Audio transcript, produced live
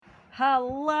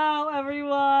Hello,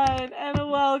 everyone, and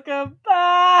welcome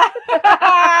back.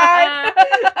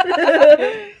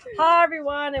 Hi,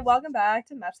 everyone, and welcome back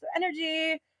to Match the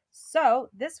Energy. So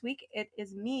this week it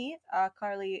is me,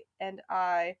 Carly, and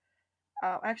I.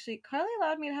 Actually, Carly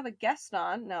allowed me to have a guest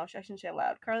on. No, I shouldn't say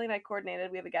allowed. Carly and I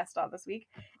coordinated. We have a guest on this week.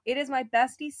 It is my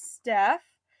bestie, Steph.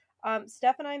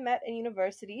 Steph and I met in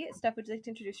university. Steph, would you like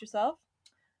to introduce yourself?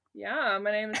 Yeah,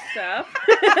 my name is Steph.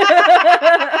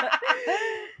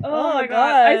 Oh my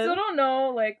god. I still don't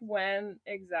know when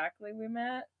exactly we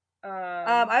met.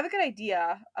 I have a good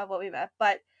idea of what we met,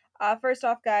 but first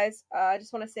off, guys, I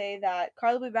just want to say that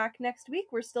Carla will be back next week.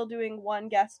 We're still doing one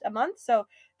guest a month, so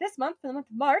this month, for the month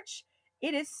of March,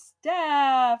 it is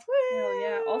Steph. Oh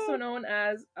yeah, also known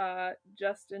as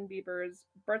Justin Bieber's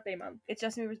birthday month. It's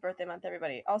Justin Bieber's birthday month,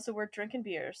 everybody. Also, we're drinking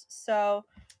beers, so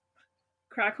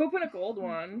crack open a cold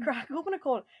one. Crack open a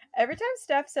cold. Every time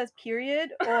Steph says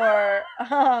period or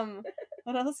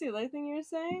what else? The other thing you were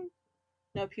saying?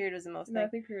 No, period was the most thing. No, I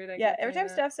think period. Every time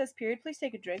Steph says period, please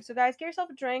take a drink. So guys, get yourself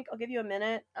a drink. I'll give you a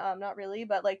minute. Not really,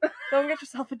 but go and get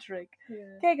yourself a drink.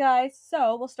 Yeah. Okay, guys.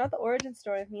 So we'll start the origin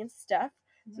story of me and Steph.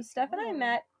 So Steph and I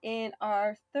met in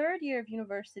our third year of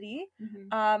university.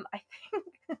 Mm-hmm. I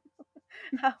think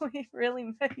how we really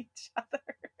met each other.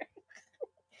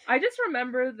 I just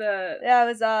remember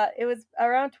it was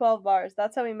around 12 bars.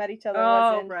 That's how we met each other.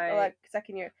 Oh, right.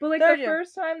 Second year. But the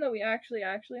first time that we actually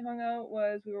hung out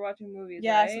was we were watching movies.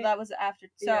 Yeah, right? So that was after.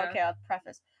 So yeah. Okay, I'll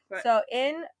preface. But, so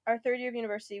in our third year of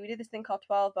university, we did this thing called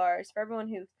 12 bars. For everyone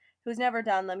who's never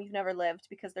done them, you've never lived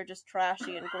because they're just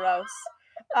trashy and gross.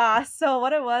 So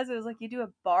what it was you do a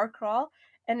bar crawl,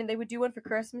 and then they would do one for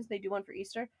Christmas, they do one for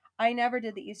Easter. I never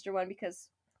did the Easter one because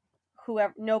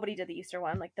nobody did the Easter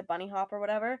one, like the bunny hop or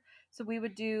whatever. So we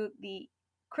would do the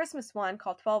Christmas one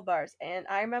called 12 bars, and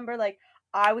I remember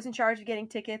I was in charge of getting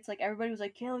tickets. Everybody was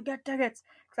like, "Kayla, get tickets,"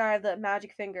 because I have the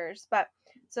magic fingers. But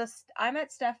so I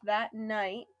met Steph that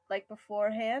night,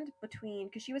 beforehand,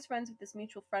 because she was friends with this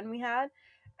mutual friend we had,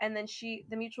 and then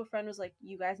the mutual friend was like,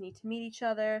 "You guys need to meet each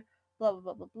other," blah blah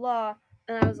blah blah blah,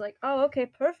 and I was like, "Oh, okay,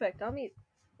 perfect. I'll meet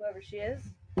whoever she is,"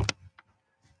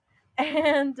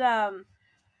 and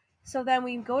so then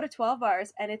we go to 12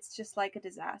 bars, and it's just a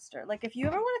disaster. If you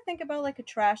ever want to think about a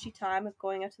trashy time of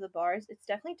going out to the bars, it's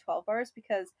definitely 12 bars,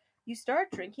 because you start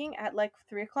drinking at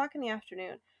 3 o'clock in the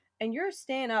afternoon, and you're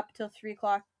staying up till 3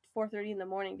 o'clock, 4:30 in the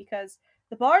morning, because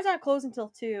the bars aren't closed until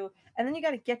 2, and then you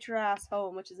got to get your ass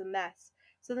home, which is a mess.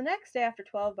 So the next day after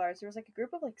 12 bars, there was a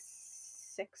group of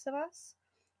 6 of us.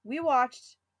 We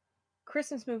watched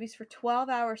Christmas movies for 12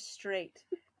 hours straight.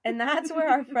 And that's where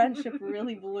our friendship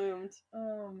really bloomed.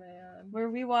 Oh, man. Where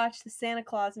we watched the Santa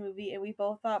Claus movie, and we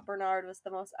both thought Bernard was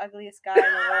the most ugliest guy in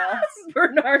the world.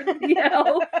 Bernard the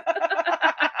elf.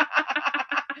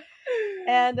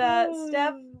 And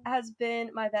Steph has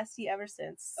been my bestie ever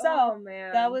since. So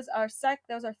man. That was our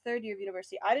third year of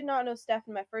university. I did not know Steph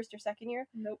in my first or second year.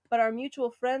 Nope. But our mutual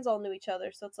friends all knew each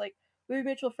other. So it's we were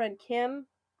mutual friend Kim,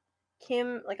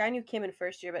 I knew Kim in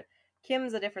first year, but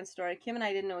Kim's a different story. Kim and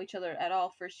I didn't know each other at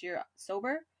all first year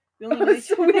sober. We only met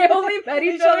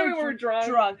each other when we were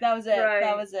drunk. That was it. Right.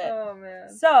 That was it. Oh,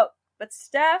 man. So, but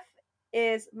Steph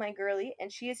is my girlie,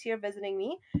 and she is here visiting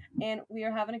me, and we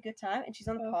are having a good time, and she's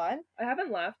on the pod. I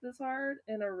haven't laughed this hard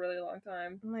in a really long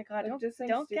time. Oh my god,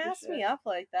 don't gas me up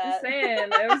like that. Just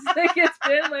saying. I was it's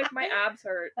been my abs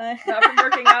hurt. Not from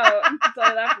working out. I'll tell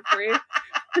you that for free.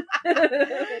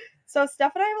 So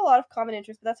Steph and I have a lot of common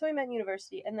interests, but that's how we met in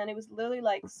university, and then it was literally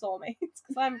soulmates,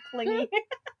 because I'm clingy.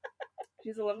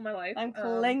 She's the love of my life. I'm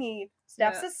clingy.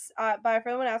 Steph's by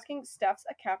everyone asking, Steph's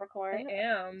a Capricorn. I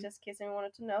am. Just in case anyone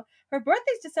wanted to know. Her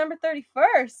birthday's December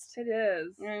 31st. It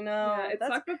is. I know. Yeah, it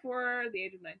sucked before the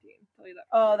age of 19. I'll tell you that.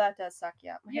 Oh, that does suck,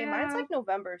 yeah. Hey, mine's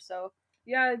November, so.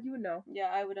 Yeah, you would know.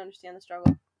 Yeah, I would understand the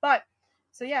struggle. But,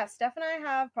 so yeah, Steph and I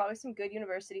have probably some good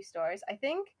university stories. I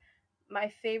think one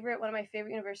of my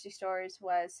favorite university stories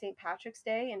was St. Patrick's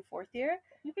Day in 4th year,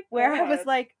 where I was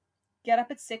get up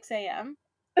at 6 a.m.,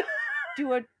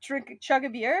 do a chug a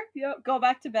beer, go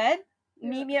back to bed,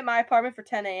 meet me at my apartment for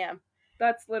 10 a.m.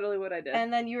 That's literally what I did.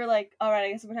 And then you were like, all right,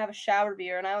 I guess I'm going to have a shower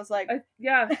beer. And I was like...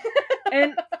 yeah.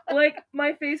 And,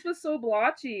 my face was so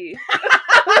blotchy.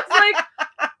 I was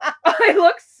I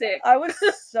look sick. That was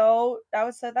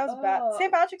bad.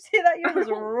 St. Patrick's Day that year was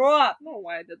rough. I don't know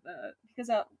why I did that. Because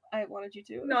I wanted you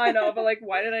to. No, I know, but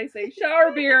why did I say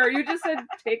shower beer? You just said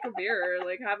take a beer,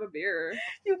 have a beer.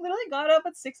 You literally got up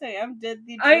at 6 a.m., did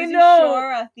the Jersey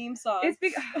Shore theme song. It's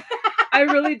because I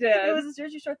really did. It was a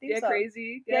Jersey Shore theme song. Get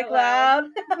crazy, get loud.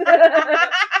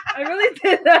 I really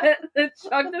did that.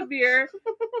 Chugged a beer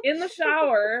in the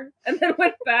shower and then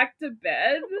went back to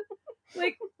bed.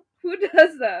 Like, who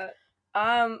does that?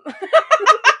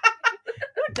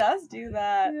 Who does do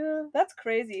that? Yeah. That's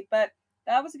crazy, but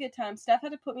that was a good time. Steph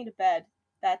had to put me to bed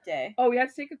that day. Oh, we had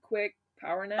to take a quick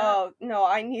power nap. Oh, no,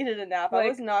 I needed a nap. Like, I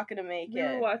was not going to make we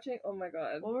it. were watching, oh my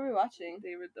god. What were we watching?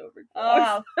 David Dobrik.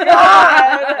 Oh,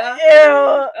 God!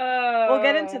 Ew! Oh. We'll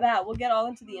get into that. We'll get all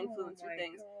into the Oh influencer my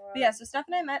things. God. But yeah, so Steph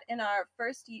and I met in our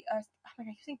first year. Oh my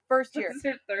god, I think first year. This is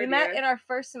your third We year. met in our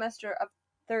first semester of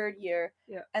third year.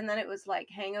 Yeah. And then it was like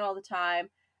hanging all the time.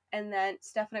 And then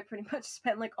Steph and I pretty much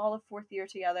spent like all of fourth year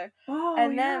together. Oh,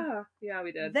 and yeah. then, Yeah,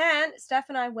 we did. Then Steph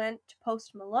and I went to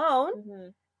Post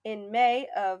Malone in May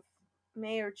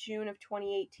or June of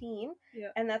 2018. Yeah.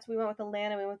 And that's we went with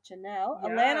Alana, we went with Janelle. Yeah.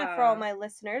 Alana, for all my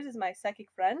listeners, is my psychic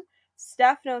friend.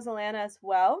 Steph knows Alana as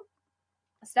well.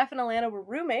 Steph and Alana were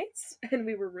roommates. And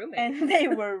we were roommates. And they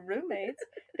were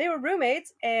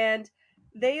roommates. And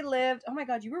they lived, oh my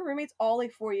god, you were roommates all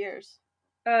like 4 years.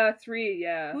 3,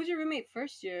 yeah. Who was your roommate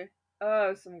first year?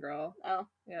 Oh, some girl. Oh.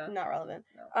 Yeah. Not relevant.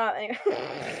 No. Anyway.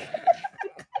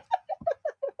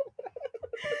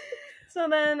 So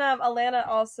then Alana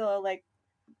also, like,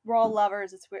 we're all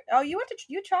lovers. It's weird. Oh, you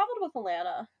traveled with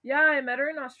Alana. Yeah, I met her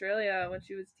in Australia when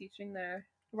she was teaching there.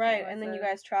 Right, and then you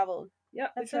guys traveled.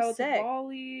 Yep, That's we traveled so sick. to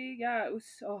Bali. Yeah, it was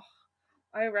so...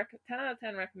 I 10 out of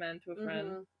 10 recommend to a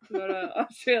friend to go to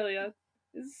Australia.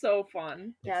 It's so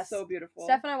fun. Yes. It's so beautiful.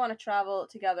 Steph and I want to travel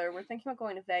together. We're thinking about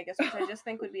going to Vegas, which I just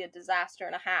think would be a disaster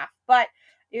and a half. But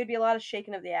it would be a lot of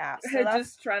shaking of the ass. So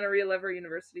just trying to relive our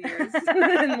university years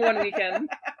in one weekend.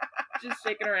 Just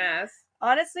shaking her ass.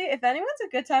 Honestly, if anyone's a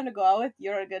good time to go out with,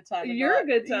 you're a good time to You're a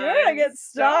good time. You're a good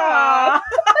stop.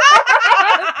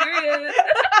 Period.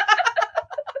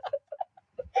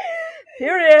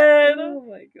 Period. Oh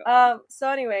my god. So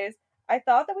anyways, I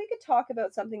thought that we could talk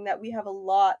about something that we have a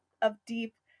lot of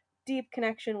deep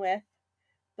connection with.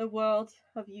 The world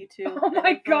of YouTube. Oh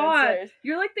my god.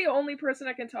 You're like the only person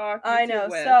I can talk YouTube I know.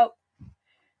 with. So,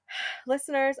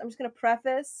 listeners, I'm just going to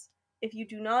preface, if you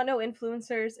do not know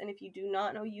influencers and if you do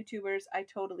not know YouTubers, I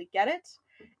totally get it.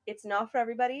 It's not for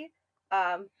everybody.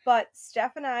 But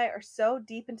Steph and I are so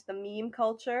deep into the meme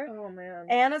culture. Oh man.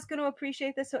 Anna's going to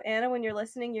appreciate this. So Anna, when you're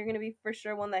listening, you're going to be for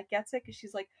sure one that gets it because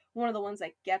she's like one of the ones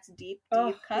that gets deep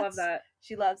cuts. Love that.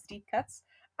 She loves deep cuts.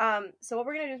 So what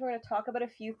we're going to do is we're going to talk about a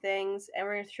few things and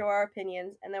we're going to show our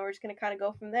opinions and then we're just going to kind of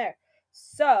go from there.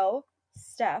 So,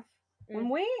 Steph, when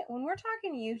we're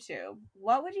talking YouTube,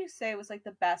 what would you say was like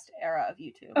the best era of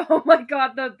YouTube? Oh my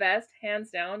god, the best hands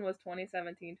down was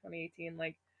 2017, 2018.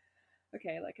 Like,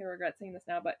 okay, like I regret saying this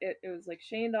now, but it was like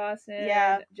Shane Dawson,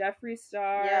 Jeffree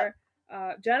Star,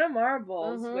 Jenna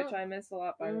Marbles, which I miss a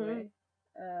lot, by the way.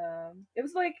 It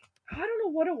was like, I don't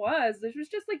know what it was. It was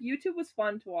just like YouTube was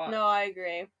fun to watch. No, I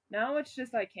agree. Now it's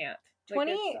just I can't.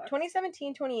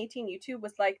 2017, 2018, YouTube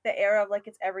was like the era of like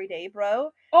it's everyday,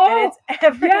 bro. Oh, and it's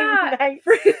every night.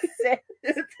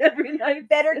 It's every night.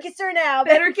 Better kiss her now.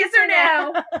 Better kiss her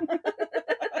now.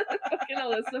 Fucking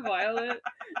Alyssa Violet.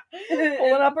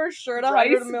 Pulling up her shirt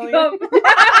 100 million.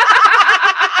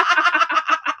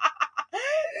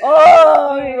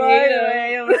 Oh, right.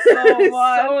 It was so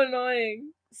much. So annoying.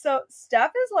 So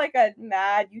Steph is like a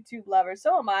mad YouTube lover.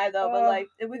 So am I though, but like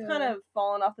we've kind of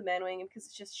fallen off the bandwagon because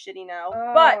it's just shitty now.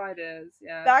 Oh, but it is,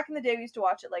 yeah. Back in the day, we used to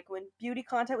watch it like when beauty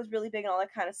content was really big and all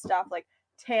that kind of stuff. Like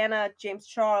Tana, James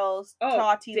Charles,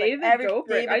 Tati, David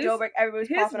Dobrik. Everybody was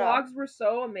popping up. His vlogs were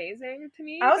so amazing to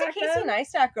me. I was a Casey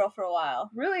Neistat girl for a while.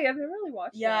 Really? I've never really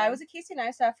watched. Yeah, I was a Casey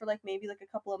Neistat for like maybe like a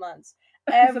couple of months.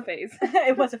 It was a phase.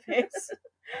 It was a phase.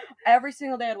 Every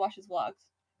single day I'd watch his vlogs.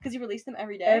 Because he released them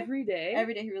every day. Every day?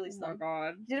 Every day he released them. Oh my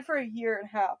god. He did it for a year and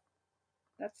a half.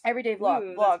 That's everyday vlog.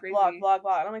 And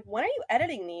I'm like, when are you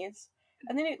editing these?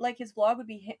 And then like his vlog would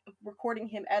be recording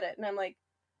him edit, and I'm like,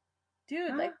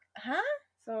 dude, like, huh?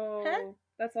 So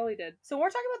that's all he did. So we're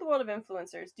talking about the world of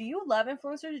influencers. Do you love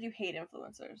influencers or do you hate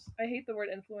influencers? I hate the word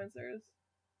influencers.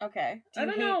 Okay. Do you I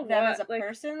don't hate know them what, as a like,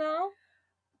 person though?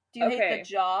 Do you hate the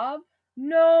job?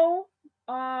 No.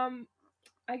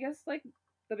 I guess like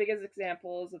the biggest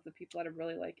examples of the people that I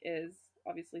really like is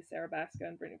obviously Sarah Baska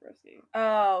and Brittany Broski.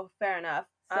 Oh, fair enough.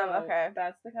 So okay.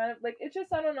 That's the kind of like it's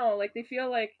just I don't know, like I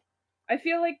feel like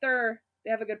they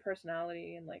have a good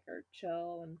personality and like are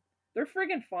chill and they're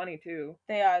friggin' funny too.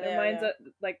 They are. They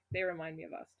remind me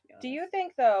of us, to be honest. Do you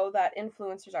think though that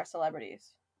influencers are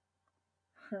celebrities?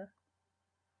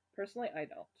 Personally, I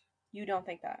don't. You don't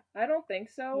think that? I don't think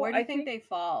so. Where do you think they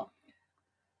fall?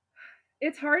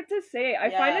 It's hard to say. I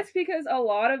find it's because a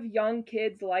lot of young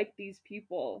kids like these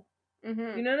people.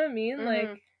 Mm-hmm. You know what I mean?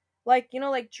 Mm-hmm. Like you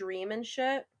know, like Dream and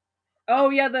shit. Oh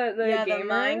yeah, the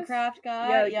Minecraft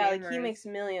guy. Yeah, like he makes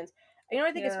millions. You know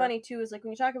what I think is funny too is like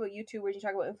when you talk about YouTubers, you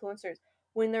talk about influencers,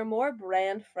 when they're more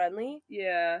brand friendly.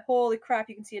 Yeah. Holy crap,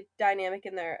 you can see a dynamic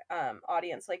in their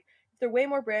audience. Like if they're way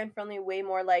more brand friendly, way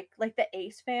more like the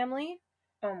Ace family.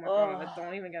 Oh my god,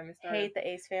 don't even get me started. Hate the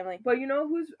Ace family. But you know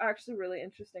who's actually really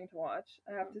interesting to watch,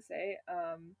 I have to say?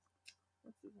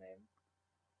 What's his name?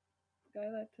 The guy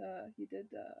that he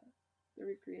did the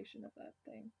recreation of that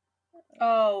thing.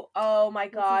 Oh my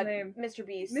god. Mr.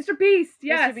 Beast. Mr. Beast,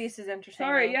 yes. Mr. Beast is entertaining.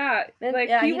 Sorry, yeah. Like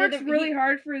he works really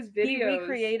hard for his videos. He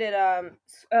recreated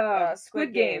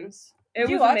Squid Games. Did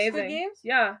you watch Squid Games?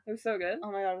 Yeah, it was so good.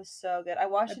 Oh my god, it was so good. I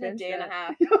watched it in a day and a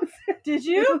half. Did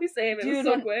you? Same. It was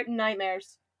so quick.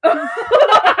 Nightmares. It's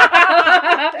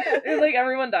like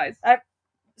everyone dies.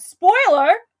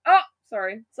 Spoiler! Oh,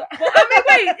 sorry. Well, I mean,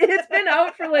 wait, it's been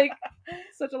out for like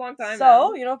such a long time.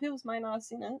 So, you know, people might not have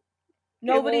seen it.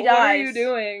 Nobody dies. What are you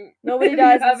doing? Nobody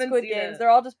dies in Squid Games. They're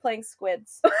all just playing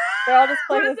squids. They're all just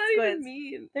playing with squids. What does that even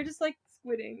mean? They're just like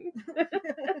squidding.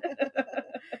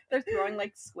 They're throwing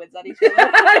like squids at each other.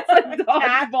 It's a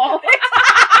dodgeball.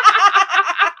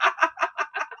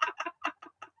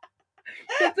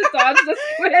 It's to dodge the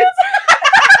squids.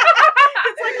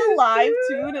 It's like alive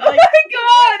too, and it like oh my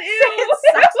god, ew! It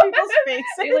sucks people's faces.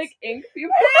 They like ink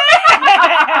people.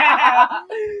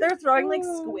 They're throwing like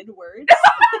squid words.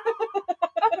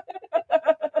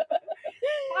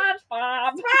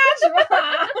 SpongeBob.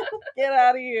 Get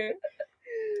out of here.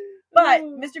 But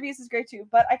Mr. Beast is great too.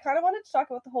 But I kind of wanted to talk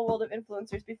about the whole world of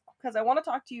influencers because I want to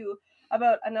talk to you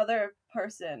about another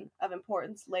person of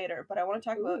importance later. But I want to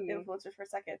talk about influencers for a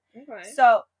second. Okay.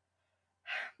 So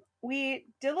we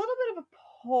did a little bit of a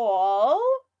poll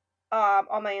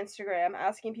on my Instagram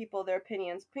asking people their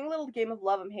opinions, playing a little game of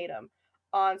love 'em, hate 'em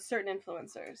on certain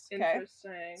influencers. Okay?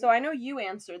 Interesting. So I know you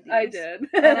answered these. I did.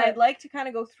 And I'd like to kind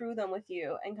of go through them with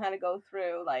you and kind of go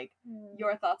through like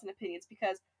your thoughts and opinions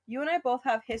because you and I both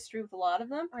have history with a lot of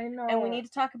them. I know. And we need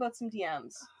to talk about some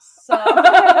DMs. So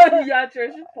yeah,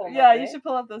 Trish should pull them yeah, up, you should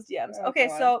pull up those DMs. Oh, okay,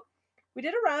 God. So we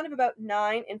did a round of about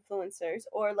 9 influencers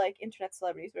or like internet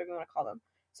celebrities, whatever you want to call them.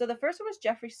 So the first one was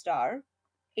Jeffree Star.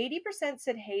 80%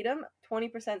 said hate him,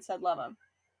 20% said love him.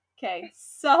 Okay,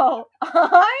 so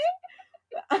I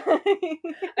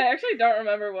actually don't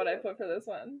remember what I put for this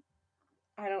one.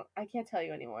 I can't tell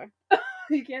you anymore.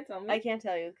 You can't tell me? I can't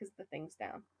tell you because the thing's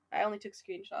down. I only took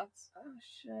screenshots. Oh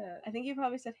shit. I think you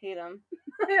probably said hate him.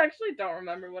 I actually don't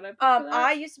remember what I put for that.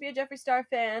 I used to be a Jeffree Star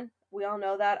fan. We all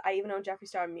know that. I even own Jeffree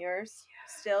Star mirrors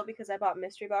still because I bought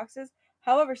mystery boxes.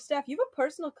 However, Steph, you have a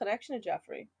personal connection to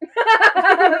Jeffree.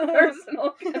 Personal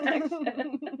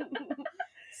connection.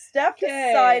 Steph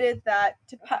decided that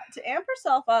to amp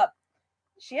herself up,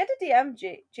 she had to DM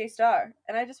J Star,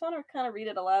 and I just want to kind of read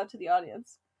it aloud to the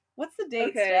audience. What's the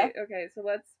date, Steph? Okay, so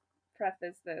let's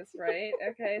preface this, right?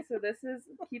 Okay, so this is,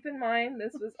 keep in mind,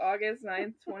 this was August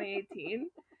 9th, 2018.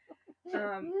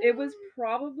 It was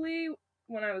probably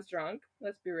when I was drunk,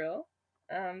 let's be real.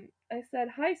 I said,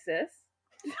 hi, sis.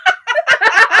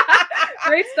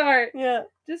 Great start. Yeah.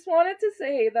 Just wanted to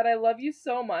say that I love you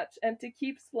so much and to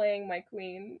keep slaying my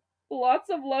queen. Lots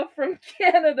of love from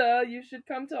Canada. You should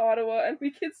come to Ottawa and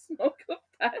we can smoke a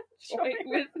fat joint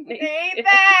with Nathan.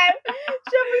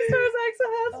 Jeffree Star's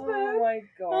ex-husband. Oh my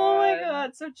god. Oh my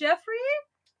god. So Jeffree?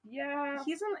 Yeah.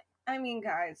 I mean,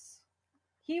 guys,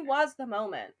 he was the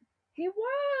moment. He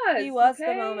was. He was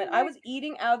the moment. I was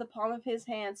eating out of the palm of his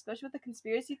hand, especially with the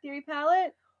conspiracy theory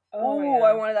palette. Oh, yeah.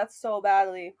 I wanted that so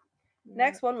badly. Yeah.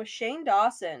 Next one was Shane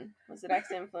Dawson, was the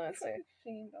next influencer.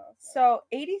 Shane Dawson. So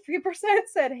 83%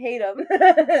 said hate him,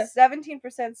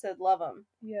 17% said love him.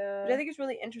 Yeah. Which I think is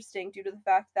really interesting due to the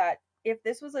fact that if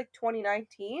this was like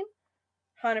 2019,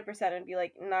 100% would be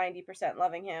like 90%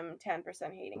 loving him,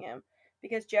 10% hating him.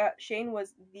 Because Shane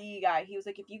was the guy. He was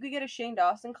like, if you could get a Shane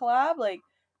Dawson collab, like,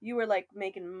 you were like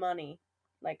making money.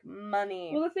 Like,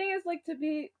 money. Well, the thing is, like, to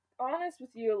be honest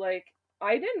with you, like,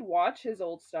 I didn't watch his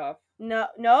old stuff. No?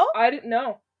 I didn't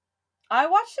know. I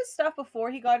watched his stuff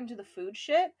before he got into the food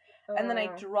shit, and then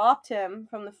I dropped him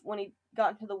from when he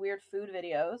got into the weird food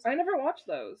videos. I never watched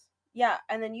those. Yeah,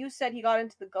 and then you said he got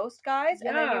into the ghost guys,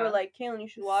 and then you were like, Kaylin, you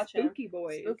should watch him. Spooky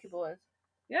Boys.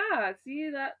 Yeah, see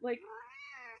that, like...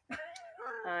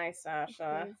 Hi,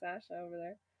 Sasha. Sasha over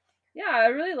there. Yeah, I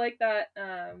really like that,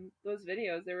 those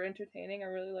videos. They were entertaining. I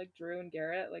really liked Drew and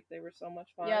Garrett. Like, they were so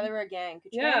much fun. Yeah, they were a gang.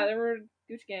 Gang? They were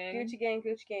Gooch Gang. Gucci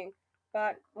Gang.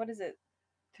 But, what is it?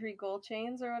 3 gold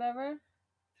chains or whatever?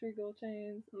 3 gold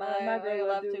chains. My girl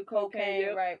love to cocaine.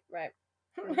 Yep. Right.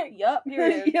 Yup,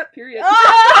 period. Yep, period.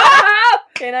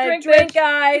 Can I drink,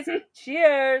 guys?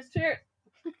 Cheers. Cheers.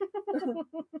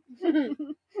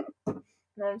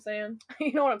 Know what I'm saying?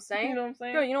 You know what I'm saying? You know what I'm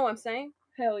saying? Girl, you know what I'm saying?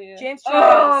 Hell yeah. James Charles.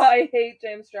 Oh, I hate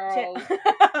James Charles.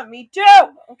 Me too!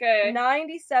 Okay.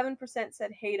 97%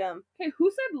 said hate him. Okay, who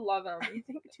said love him? I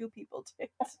think 2 people did.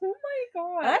 Oh my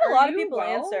god. I had a lot of people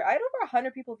answer. I had over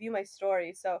 100 people view my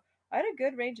story, so I had a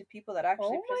good range of people that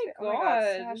actually participated. Oh my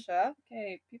god, Sasha.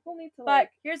 Okay, people need to But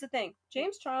here's the thing.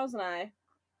 James Charles and I...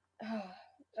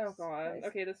 Oh god.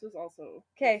 Okay, this was also...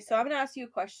 Okay, so I'm going to ask you a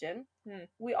question.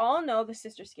 We all know the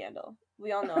sister scandal.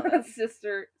 We all know that.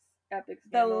 Sister epic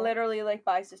scandal. The literally, like,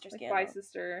 bi-sister scandal.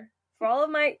 Bi-sister. For all of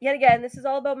my... Yet again, this is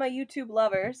all about my YouTube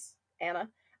lovers. Anna.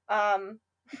 1%.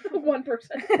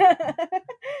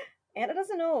 Anna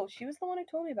doesn't know. She was the one who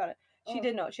told me about it. She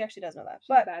did know. She actually does know that. She's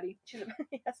a baddie.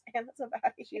 Yes, Anna's a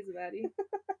baddie. She's a baddie.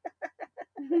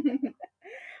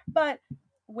 But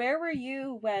where were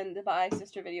you when the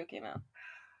bi-sister video came out?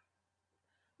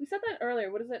 We said that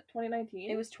earlier. What is it? 2019?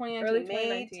 It was 2019. Early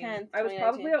 2019. May 10th. I was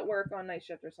probably at work on night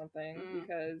shift or something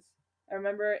because I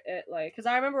remember it like... Because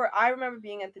I remember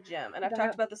being at the gym, and I've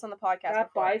talked about this on the podcast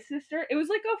that before. bi-sister? It was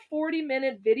like a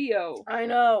 40-minute video. I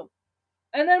know.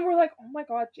 And then we're like, oh my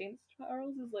god, James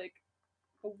Charles is like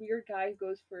a weird guy who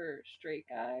goes for straight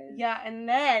guys. Yeah, and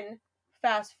then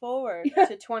fast forward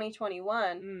to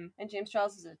 2021, and James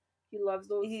Charles is he loves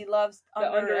the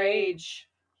underage.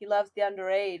 He loves the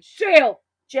underage.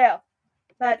 Jail.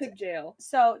 But jail.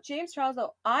 So James Charles,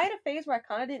 though, I had a phase where I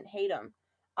kind of didn't hate him.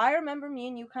 I remember me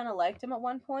and you kind of liked him at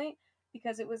one point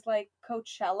because it was like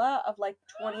Coachella of like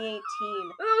 2018.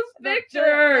 Those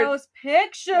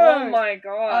pictures. Oh my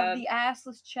god. Of the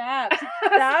assless chaps.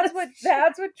 That's what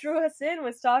drew us in,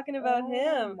 was talking about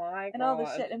him. My god. And all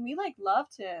this shit. And we like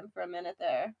loved him for a minute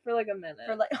there. For like a minute.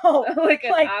 For like like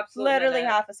an absolute literally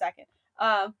minute. half a second.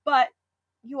 But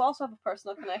you also have a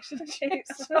personal connection to James.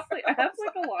 Honestly, I have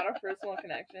like a lot of personal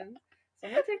connections.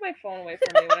 Someone take my phone away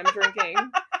from me when I'm drinking.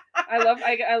 I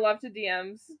love to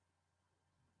DMs.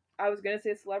 I was gonna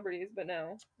say celebrities, but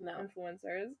no.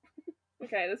 Influencers.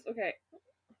 Okay.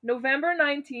 November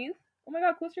 19th. Oh my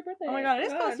god, close to your birthday. Oh my god, it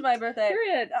is close to my birthday.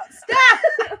 Period. Stop!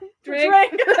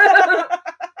 Drink.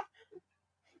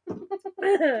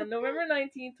 November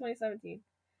 19th, 2017.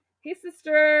 Hey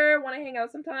sister, wanna hang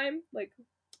out sometime? Like,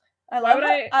 I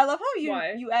love how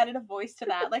you added a voice to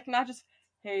that. Like, not just,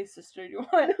 hey sister, do you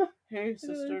want to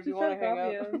hang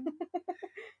out?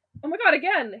 Oh my god,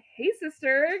 again. Hey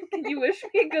sister, can you wish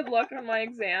me good luck on my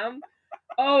exam?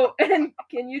 Oh, and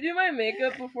can you do my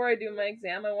makeup before I do my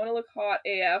exam? I want to look hot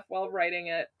AF while writing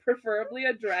it. Preferably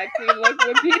a drag queen look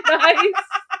would be nice.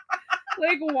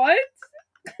 Like, what?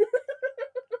 That's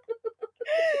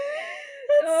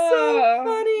so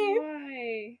funny.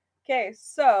 Why? Okay,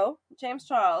 so James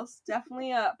Charles,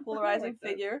 definitely a polarizing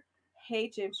figure.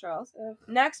 Hate James Charles.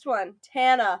 Next one,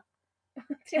 Tana.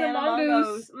 Tana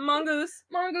Mongoose.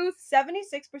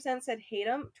 76% said hate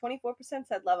him. 24%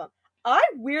 said love him. I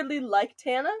weirdly like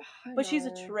Tana, but she's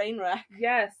a train wreck.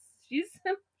 Yes, she's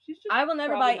just. I will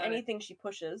never buy anything she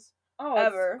pushes. Oh,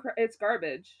 ever. It's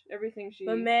garbage. Everything she.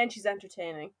 But man, she's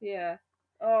entertaining. Yeah.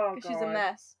 Oh god. She's a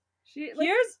mess.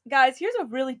 Here's a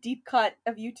really deep cut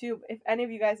of YouTube. If any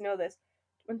of you guys know this,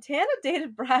 when Tana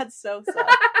dated Brad Sosa.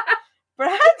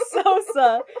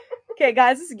 Okay,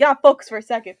 guys, you gotta focus for a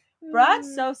second. Brad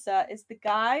Sosa is the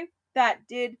guy that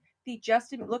did the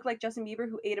look like Justin Bieber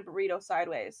who ate a burrito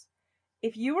sideways.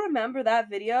 If you remember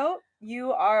that video,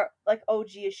 you are like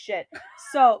OG as shit.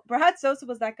 So Brad Sosa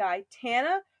was that guy.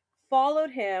 Tana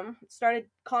followed him, started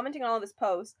commenting on all of his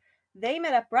posts. They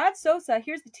met up. Brad Sosa,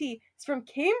 here's the tea, is from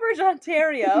Cambridge,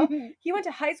 Ontario. He went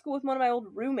to high school with one of my old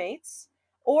roommates.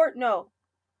 No,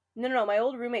 my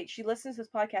old roommate. She listens to this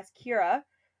podcast, Kira.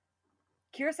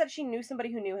 Kira said she knew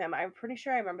somebody who knew him. I'm pretty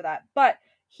sure I remember that. But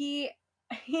he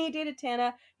dated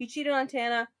Tana. He cheated on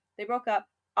Tana. They broke up.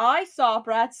 I saw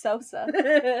Brad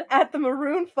Sosa at the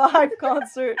Maroon 5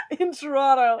 concert in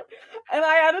Toronto. And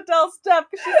I had to tell Steph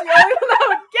because she's the only one that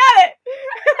would get it.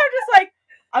 And I'm just like,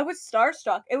 I was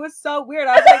starstruck. It was so weird.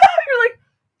 I was like, you're like,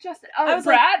 Justin. I was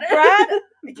Brad? Like, Brad?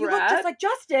 You look just like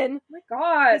Justin. Oh my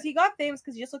god. Because he got famous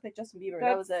because he just looked like Justin Bieber.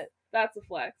 That was it. That's a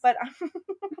flex. But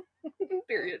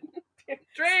period.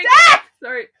 Drink. Stop!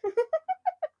 Sorry.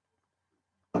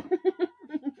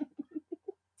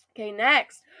 Okay,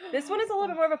 next. This one is a little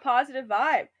bit more of a positive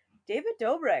vibe. David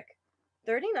Dobrik.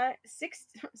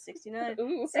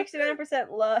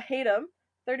 69% hate him.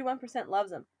 31%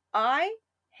 loves him. I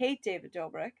hate David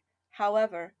Dobrik.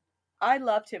 However, I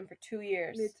loved him for 2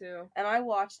 years. Me too. And I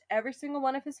watched every single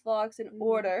one of his vlogs in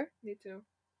order. Me too.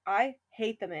 I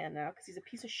hate the man now because he's a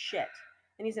piece of shit.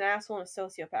 And he's an asshole and a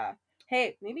sociopath.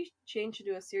 Hey, maybe Shane should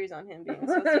do a series on him being a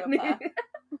sociopath.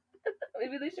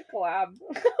 Maybe they should collab.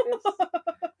 It's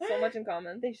so much in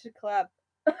common. They should collab.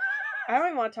 I don't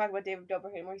even want to talk about David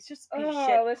Dobrik anymore. He's just a piece of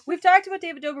shit. We've talked about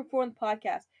David Dobrik before on the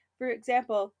podcast. For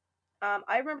example,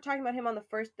 I remember talking about him on the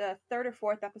third or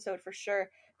fourth episode for sure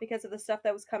because of the stuff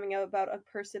that was coming out about a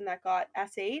person that got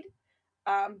essayed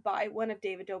by one of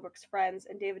David Dobrik's friends,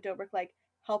 and David Dobrik like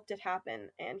helped it happen,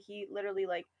 and he literally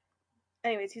like.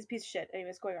 Anyways, he's a piece of shit.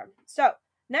 Anyways, going on. So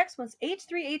next one's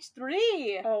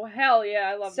H3H3. Oh hell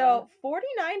yeah, I love him. So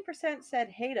 49% said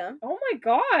hate him. Oh my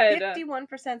god.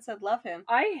 51% said love him.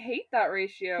 I hate that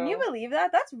ratio. Can you believe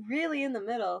that? That's really in the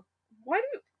middle.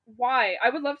 Why?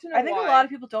 I would love to know why. I think a lot of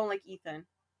people don't like Ethan.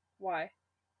 Why?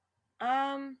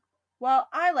 Well,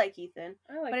 I like Ethan.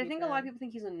 But I think a lot of people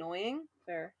think he's annoying.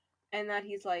 Fair. And that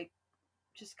he's like,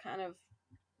 just kind of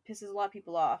pisses a lot of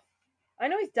people off. I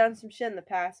know he's done some shit in the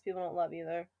past people don't love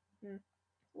either.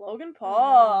 Logan Paul.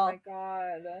 Oh my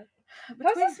god.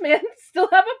 Does this man still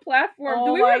have a platform?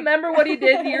 Do we remember what he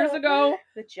did years ago?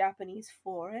 The Japanese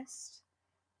Forest.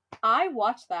 I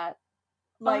watched that.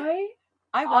 Like,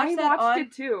 I watched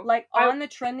it too. Like on the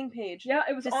trending page. Yeah,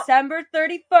 it was December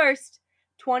 31st,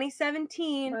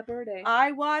 2017. My birthday.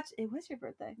 I watched. It was your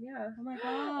birthday. Yeah. Oh my god.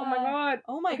 Oh my god.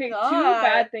 Oh my god. 2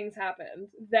 bad things happened.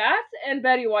 That and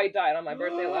Betty White died on my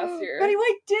birthday last year. Betty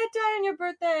White did die on your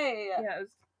birthday. Yeah, it was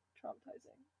traumatizing.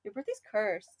 Your birthday's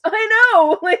cursed. I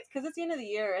know. Like, because it's the end of the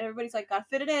year and everybody's like, gotta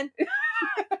fit it in.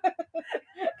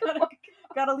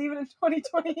 Gotta leave it in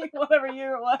 2020, whatever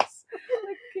year it was.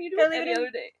 Like, can you do it any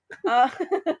other day?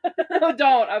 No,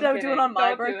 don't. Don't do it on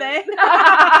my birthday.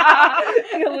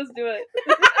 Yeah, let's do it.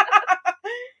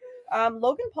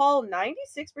 Logan Paul,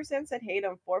 96% said hate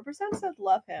him, 4% said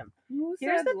love him.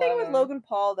 Here's the thing with Logan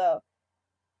Paul, though.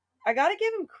 I gotta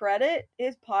give him credit.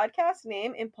 His podcast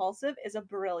name, Impulsive, is a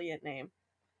brilliant name.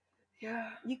 Yeah.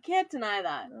 You can't deny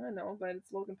that. I know, but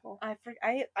it's Logan Paul. I think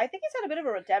he's had a bit of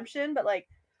a redemption, but like,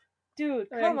 dude,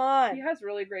 come on. He has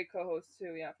really great co-hosts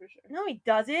too, yeah, for sure. No, he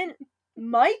doesn't.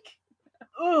 Mike?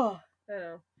 Ugh. I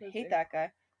know. I hate that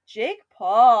guy. Jake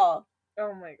Paul.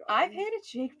 Oh my god. I've hated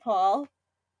Jake Paul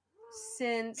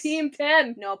since... Team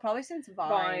 10. No, probably since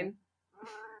Vine.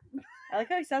 I like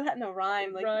how he said that in a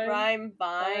rhyme. Like, rhyme,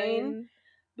 Vine.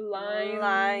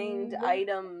 Blind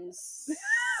items.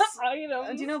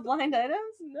 Items. Do you know blind items?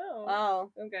 No.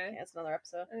 Oh. Okay. Yeah, that's another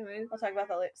episode. Anyways. I'll talk about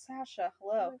that later. Sasha,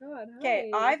 hello. Oh my god,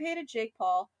 okay, I've hated Jake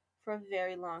Paul for a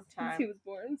very long time. Since he was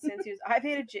born. I've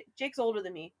hated Jake's older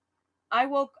than me.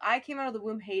 I came out of the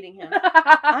womb hating him.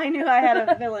 I knew I had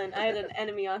a villain. I had an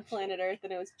enemy on planet Earth,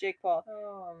 and it was Jake Paul.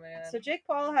 Oh, man. So Jake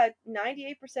Paul had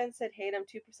 98% said hate him,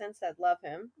 2% said love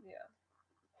him. Yeah.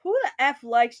 Who the F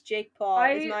likes Jake Paul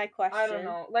is my question. I don't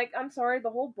know. Like, I'm sorry, the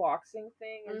whole boxing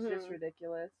thing is just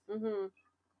ridiculous. Mm-hmm.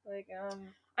 Like,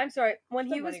 I'm sorry. When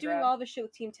he was doing all the shit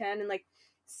with Team 10 and, like,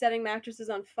 setting mattresses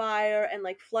on fire and,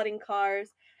 like, flooding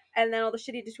cars, and then all the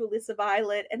shit he did to Alyssa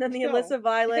Violet, and then the Alyssa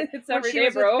Violet when she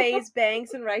was with FaZe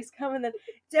Banks and Rice Gum, and then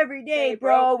it's every day,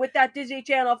 bro, with that Disney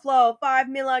Channel flow, 5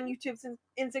 mil on YouTube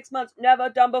in 6 months, never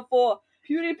done before.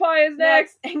 PewDiePie is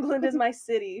next. England is my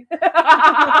city.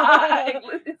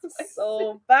 England is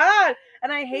so bad.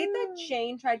 And I hate that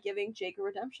Shane tried giving Jake a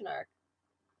redemption arc.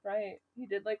 Right. He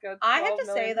did like a I have to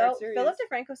say, though, Philip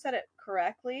DeFranco said it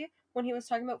correctly when he was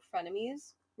talking about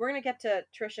frenemies. We're going to get to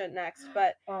Trisha next,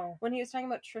 but when he was talking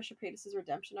about Trisha Paytas'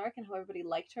 redemption arc and how everybody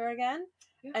liked her again,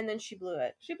 and then she blew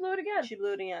it. She blew it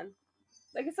again.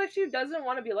 Like, it's like she doesn't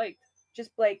want to be liked.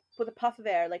 Just, like, with a puff of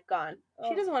air, like, gone.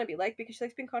 She doesn't want to be liked because she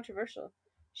likes being controversial.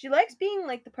 She likes being,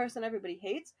 like, the person everybody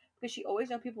hates because she always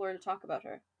knows people are to talk about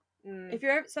her. If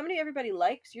you're somebody everybody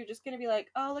likes, you're just going to be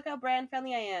like, oh, look how brand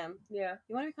friendly I am. Yeah.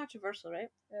 You want to be controversial, right?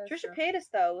 Yeah, Trisha Paytas,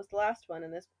 though, was the last one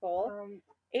in this poll.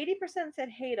 80% said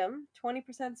hate him, 20%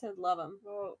 said love him.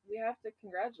 Well, we have to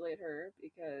congratulate her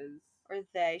because... Or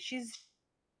they. She's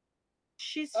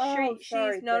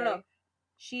no.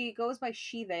 She goes by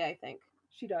she, they, I think.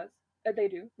 She does. They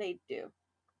do. They do.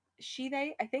 She,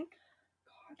 they, I think.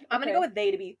 God. Okay. I'm gonna go with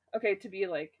they to be. Okay, to be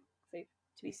like safe.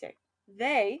 To be safe.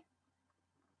 They.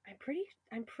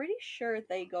 I'm pretty sure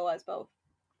they go as both.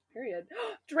 Period.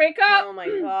 Drink up. Oh my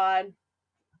god.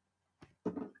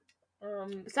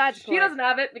 Besides, she doesn't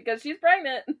have it because she's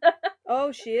pregnant.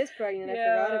 Oh, she is pregnant. I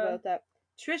forgot about that.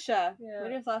 Trisha. Yeah.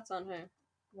 What are your thoughts on her?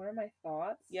 What are my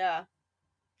thoughts? Yeah.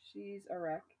 She's a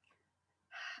wreck.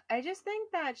 I just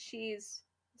think that she's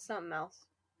something else.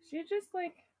 She just,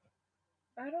 like,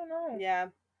 I don't know. Yeah.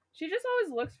 She just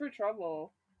always looks for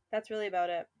trouble. That's really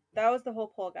about it. That was the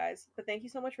whole poll, guys. But thank you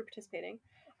so much for participating.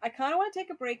 I kind of want to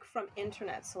take a break from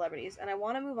internet celebrities, and I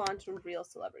want to move on to real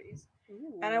celebrities.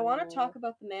 Ooh. And I want to talk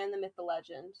about the man, the myth, the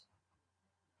legend.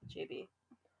 JB.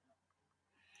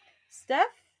 Steph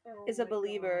is a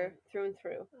believer through and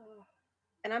through.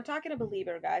 And I'm talking a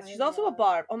Belieber, guys. She's also a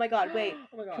barb. Oh my god, wait.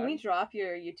 Oh my god. Can we drop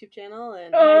your YouTube channel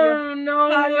and oh no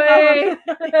way.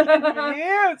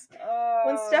 Views?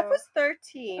 When Steph was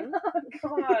 13. Oh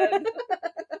god.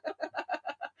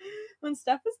 When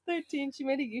Steph was 13, she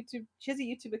has a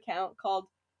YouTube account called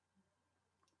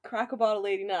Crack a Bottle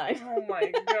 89. Oh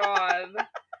my god.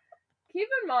 Keep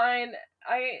in mind,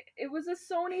 it was a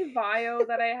Sony Vaio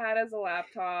that I had as a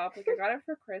laptop. Like I got it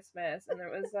for Christmas, and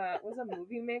there was a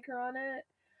movie maker on it.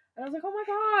 And I was like, oh my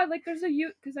god, like there's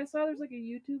because I saw there's like a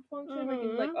YouTube function where you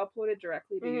can like upload it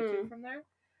directly to YouTube from there.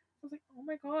 I was like, oh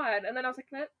my god. And then I was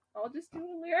like, I'll just do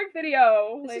a lyric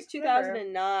video. This is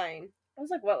 2009. I was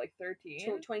like, what, like 13?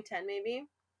 2010 maybe?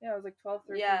 Yeah, I was like 12,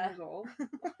 13 years old.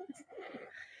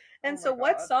 And so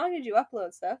what song did you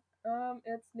upload, Steph?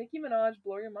 It's Nicki Minaj,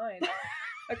 Blow Your Mind.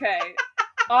 Okay.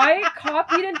 I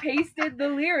copied and pasted the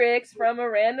lyrics from a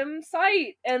random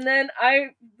site, and then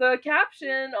the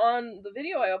caption on the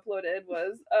video I uploaded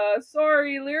was,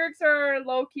 sorry, lyrics are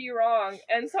low-key wrong,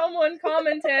 and someone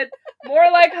commented, more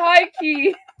like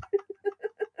high-key.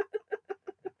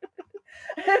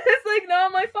 It's like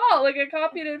not my fault, like I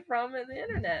copied it from the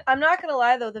internet. I'm not gonna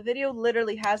lie though, the video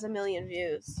literally has 1 million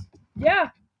views.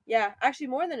 Yeah. Yeah, actually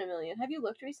more than 1 million. Have you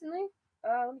looked recently?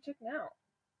 Let me check now.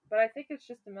 But I think it's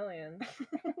just 1 million.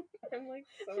 I'm like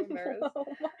so embarrassed.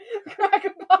 Crack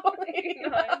a Bottle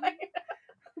 89.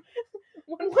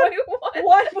 1.1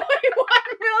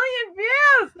 million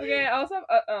views. Okay, I also have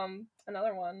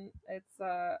another one. It's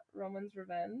Roman's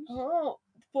Revenge. Oh,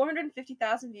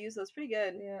 450,000 views. That's pretty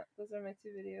good. Yeah, those are my 2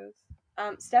 videos.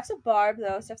 Steph's a barb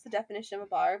though. Steph's the definition of a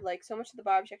barb. Like so much of the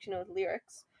barb she actually knows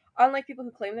lyrics. Unlike people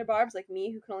who claim they're barbs, like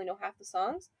me, who can only know half the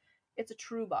songs. It's a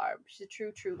true barb. She's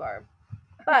a true barb.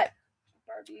 But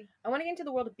Barbie. I want to get into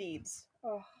the world of Biebs.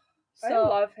 Oh, so, I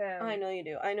love him. I know you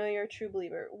do. I know you're a true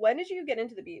believer. When did you get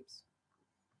into the Biebs?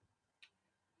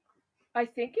 I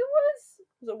think it was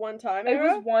it one time? It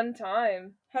was one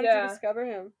time. How did you discover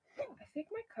him? I think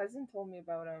my cousin told me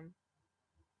about him,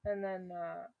 and then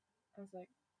I was like,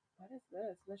 "What is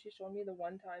this?" And then she showed me the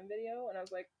one time video, and I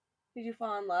was like, "Did you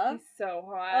fall in love?" He's so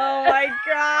hot. Oh my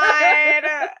god!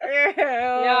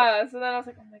 Yeah. So then I was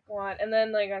like, "Oh my god!" And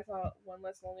then like I saw One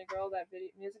Less Lonely Girl, that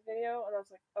music video, and I was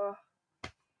like, "Oh."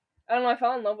 I don't know. I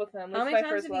fell in love with him. How many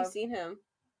times have you seen him?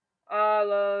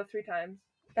 3 times.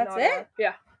 That's it?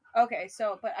 Yeah. Okay,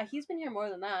 so, but he's been here more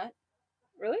than that.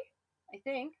 Really? I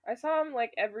think. I saw him,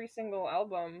 like, every single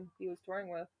album he was touring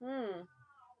with.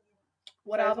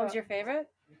 What album's your favorite?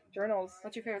 Journals.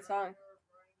 What's your favorite song?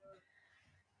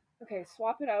 Okay,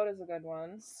 Swap It Out is a good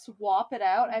one. Swap It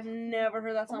Out? I've never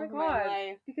heard that song in my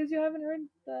life. Because you haven't heard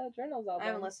the Journals album. I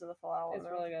haven't listened to the full album.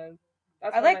 It's really good.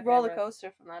 That's I like Roller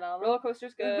Coaster from that album. Roller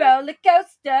Coaster's good. Roller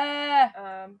Coaster!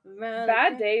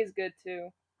 Bad Day is good,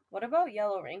 too. What about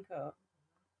Yellow Raincoat?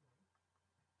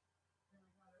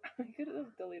 I could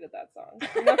have deleted that song.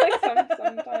 You know, like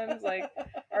sometimes, like,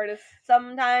 artists...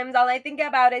 Sometimes all I think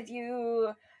about is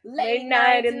you. Late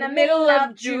night in the middle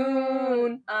of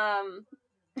June.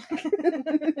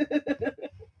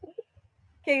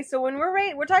 Okay, so when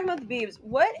we're talking about the Biebs,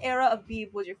 what era of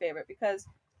Bieb was your favorite? Because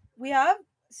we have...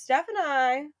 Steph and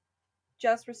I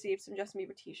just received some Justin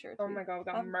Bieber t-shirts. Oh my god, we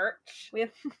got merch. We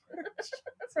have merch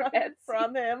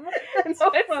from him. No,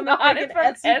 it's from not. It's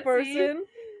from Etsy person.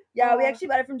 Yeah, we actually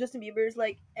bought it from Justin Bieber's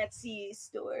like Etsy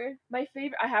store. My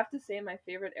favorite, I have to say, my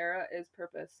favorite era is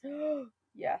Purpose.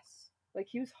 Yes. Like,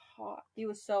 he was hot. He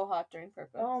was so hot during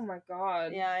Purpose. Oh my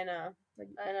god. Yeah, I know. Like,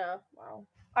 I know. Wow.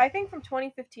 I think from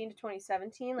 2015 to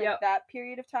 2017, like that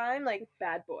period of time, like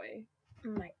Bad Boy. Oh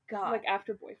my god. Like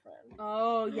after Boyfriend.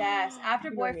 Oh yes,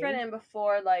 after Boyfriend and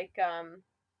before like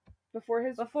before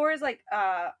his like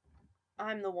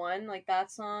I'm the One, like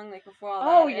that song, like before all that.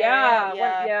 Oh yeah.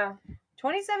 Yeah.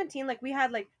 2017, like we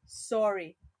had like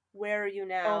Sorry, Where Are You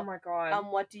Now? Oh my god.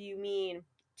 What Do You Mean?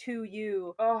 To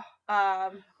You. Oh.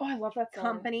 I love that song.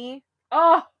 Company.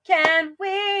 Oh. Can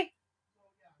we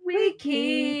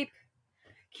keep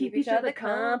each other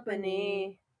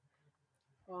company?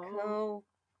 Oh.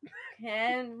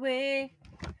 Can we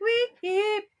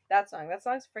keep that song? That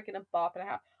song's freaking a bop and a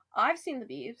half. I've seen the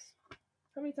Biebs.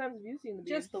 How many times have you seen the Biebs?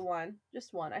 Just the one.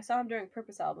 Just one. I saw him during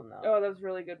Purpose album though. Oh, that was a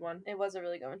really good one. It was a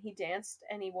really good one. He danced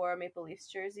and he wore a Maple Leafs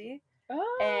jersey.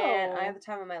 Oh. And I had the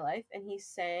time of my life. And he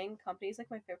sang Company's like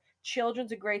my favorite.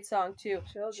 Children's a great song too.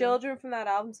 Children from that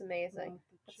album's amazing.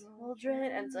 Children,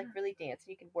 and it's like really dancing.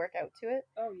 You can work out to it.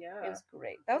 Oh yeah. It was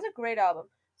great. That was a great album.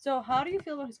 So how do you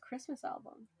feel about his Christmas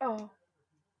album? Oh.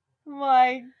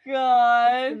 My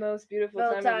god. It's the most beautiful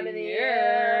time of the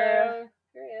year.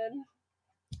 Period.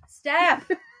 Steph!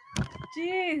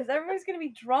 Jeez, everybody's gonna be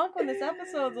drunk when this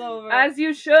episode's over. As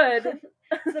you should.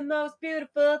 It's the most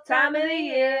beautiful time of the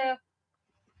year.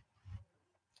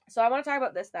 So I want to talk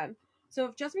about this then. So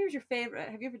if Justin Bieber's your favorite,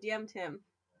 have you ever DM'd him?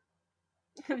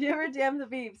 Have you ever DM'd the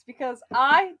Biebs? Because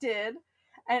I did,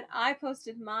 and I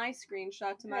posted my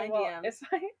screenshot to my DMs.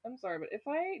 I'm sorry, but if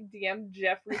I DM'd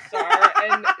Jeffree Star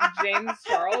and James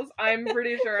Charles, I'm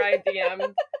pretty sure I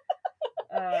DM'd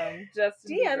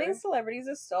Justin DMing Bieber. celebrities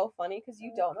is so funny because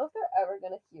you don't know if they're ever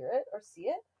gonna hear it or see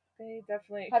it. They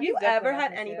definitely. Have you ever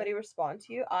had anybody respond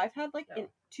to you? I've had like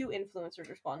two influencers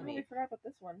respond to me. I forgot about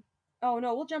this one. Oh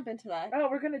no, we'll jump into that. Oh,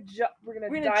 we're gonna dive in. We're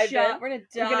gonna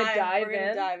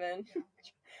dive in.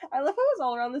 I love how it was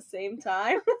all around the same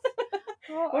time.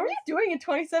 What were you doing in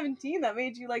 2017 that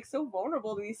made you like so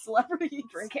vulnerable to these celebrities?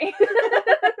 Drinking.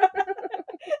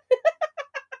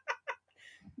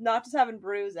 Not just having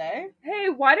brews, eh? Hey,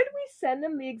 why did we send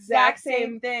them the exact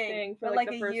same thing for like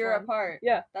the a first year one? apart?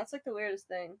 Yeah. That's like the weirdest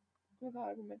thing. Oh my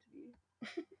god, we're meant to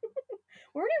be.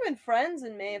 We weren't even friends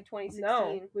in May of 2016.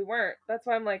 No, we weren't. That's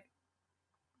why I'm like...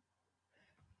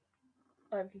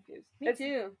 I'm confused. Me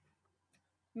too.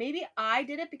 Maybe I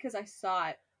did it because I saw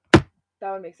it.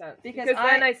 That would make sense. Because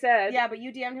then I said... Yeah, but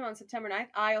you DM'd him on September 9th.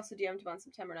 I also DM'd him on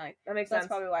September 9th. That makes sense. That's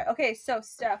probably why. Okay, so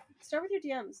Steph, start with your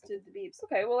DMs to the Biebs.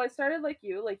 Okay, well I started like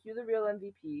you the real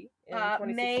MVP in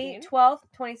 2016. May 12th,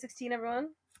 2016, everyone.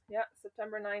 Yeah,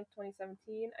 September 9th,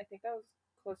 2017. I think that was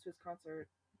close to his concert.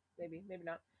 Maybe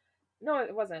not. No,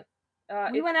 it wasn't.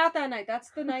 We went out that night.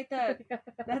 That's the night that...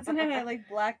 That's the night I like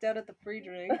blacked out at the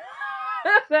pre-drink.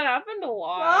 That happened a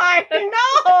lot. I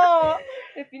know!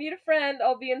 If you need a friend,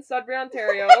 I'll be in Sudbury,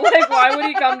 Ontario. Like, why would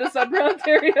he come to Sudbury,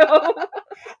 Ontario? I love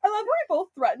how we both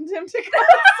threatened him to come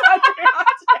to Sudbury,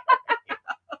 Ontario.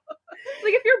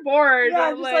 Like, if you're bored,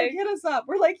 yeah, just like hit us up.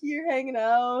 We're like here hanging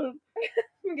out.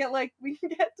 We can get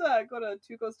to go to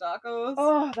Tuco's Tacos.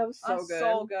 Oh, that was so good.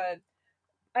 So good.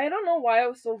 I don't know why I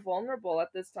was so vulnerable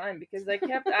at this time because I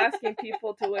kept asking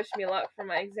people to wish me luck for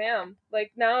my exam.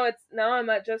 Like now I'm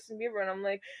at Justin Bieber and I'm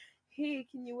like, hey,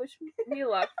 can you wish me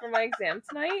luck for my exam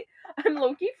tonight? I'm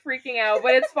low-key freaking out,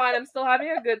 but it's fine. I'm still having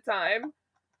a good time.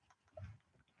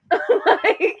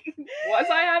 Like, was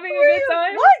I having a good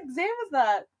time? What exam was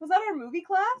that? Was that our movie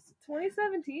class?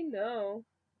 2017, no.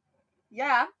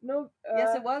 Yeah. No.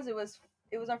 Yes, it was. It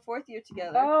was our fourth year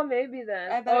together. Oh, maybe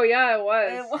then. Oh, yeah, it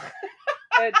was.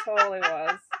 It totally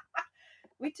was.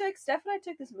 Steph and I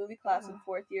took this movie class in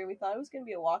fourth year. We thought it was going to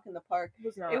be a walk in the park. It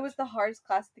was not. It was the hardest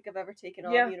class I think I've ever taken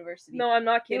all of university. No, I'm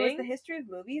not kidding. It was the history of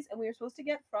movies, and we were supposed to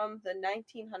get from the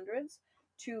 1900s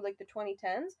to like the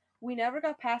 2010s. We never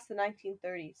got past the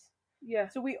 1930s. Yeah.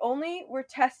 So we only were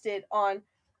tested on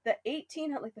the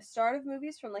the start of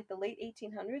movies from like the late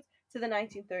 1800s to the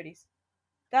 1930s.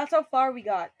 That's how far we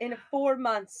got in 4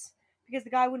 months. Because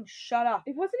the guy wouldn't shut up.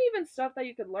 It wasn't even stuff that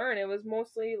you could learn. It was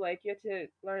mostly like you had to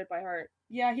learn it by heart.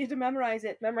 Yeah, you had to memorize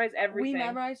it. Memorize everything. We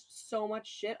memorized so much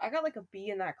shit. I got like a B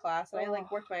in that class, and I like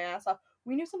worked my ass off.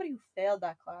 We knew somebody who failed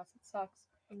that class. It sucks.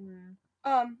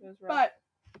 But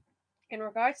in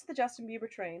regards to the Justin Bieber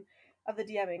train of the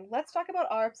DMing, let's talk about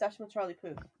our obsession with Charlie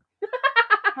Puth.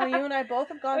 How you and I both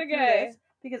have gone through this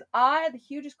because I had the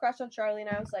hugest crush on Charlie, and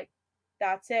I was like,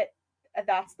 "That's it.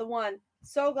 That's the one."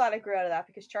 So glad I grew out of that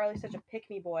because Charlie's such a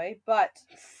pick-me boy, but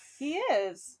he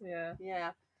is. Yeah.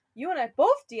 Yeah. You and I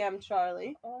both DM'd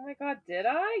Charlie. Oh my god, did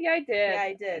I? Yeah, I did. Yeah,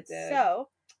 I did. So,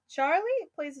 Charlie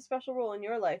plays a special role in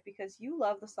your life because you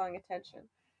love the song Attention.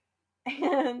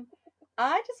 And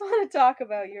I just want to talk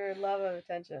about your love of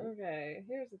Attention. Okay,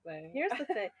 here's the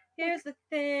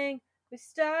thing. We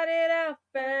started out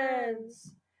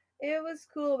friends. It was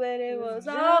cool, but it was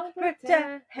all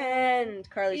pretend.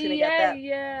 Carly's gonna get that.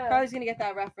 Yeah. Carly's gonna get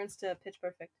that reference to Pitch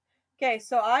Perfect. Okay,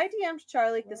 so I DM'd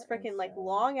Charlie this freaking like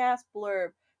long ass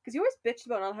blurb because he always bitched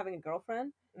about not having a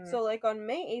girlfriend. So like on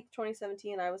May 8th,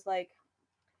 2017, I was like,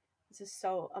 "This is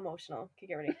so emotional." Okay,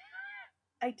 get ready.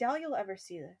 I doubt you'll ever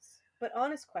see this, but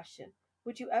honest question: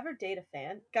 would you ever date a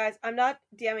fan? Guys, I'm not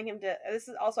DMing him to. This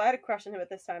is also I had a crush on him at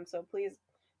this time, so please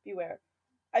beware.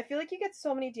 I feel like you get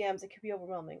so many DMs, it could be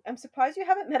overwhelming. I'm surprised you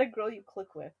haven't met a girl you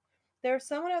click with. There is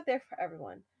someone out there for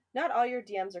everyone. Not all your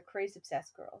DMs are crazy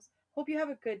obsessed girls. Hope you have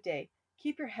a good day.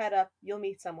 Keep your head up. You'll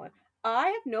meet someone. I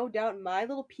have no doubt in my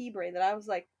little pea brain that I was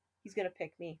like, he's going to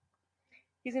pick me.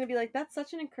 He's going to be like, that's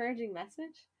such an encouraging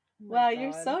message. Wow,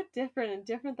 you're so different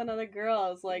than other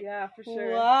girls. Like, yeah, for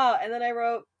sure. Wow. And then I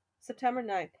wrote, September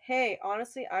 9th. Hey,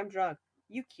 honestly, I'm drunk.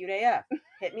 You cute AF.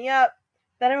 Hit me up.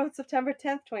 Then I wrote September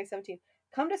 10th, 2017.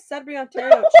 Come to Sudbury,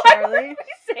 Ontario, Charlie. Why are you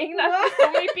saying that to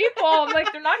so many people? I'm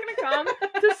like, they're not going to come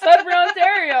to Sudbury,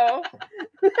 Ontario.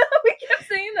 We kept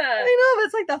saying that. I know, but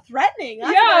it's like the threatening.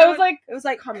 I was like,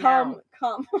 like, come.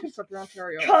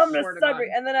 Ontario, come to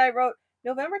Sudbury. And then I wrote,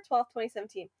 November 12th,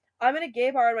 2017. I'm in a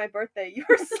gay bar on my birthday. Your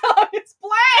song is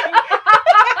playing!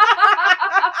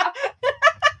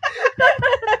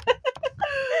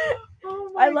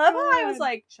 I love how I was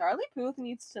like, Charlie Puth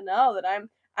needs to know that I'm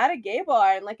at a gay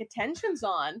bar and, like, Attention's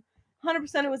on.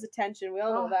 100% it was Attention. We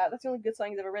all know that. That's the only good song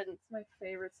he's ever written. It's my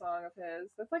favorite song of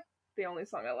his. That's, like, the only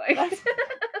song I like.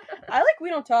 I like We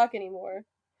Don't Talk Anymore.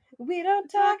 We don't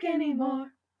talk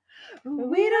anymore.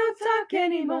 We don't talk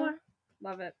anymore.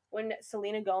 Love it. When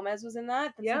Selena Gomez was in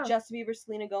that. That's the Justin Bieber,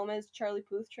 Selena Gomez, Charlie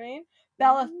Puth train.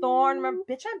 Bella Thorne. Remember,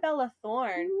 bitch, I'm Bella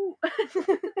Thorne.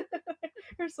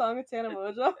 Her song with Tana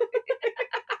Mojo.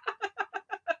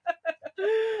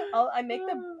 I make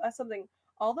them something.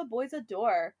 All the boys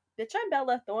adore. Bitch, I'm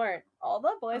Bella Thorne. All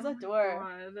the boys adore.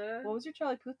 God. What was your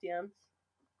Charlie Puth DMs?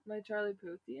 My Charlie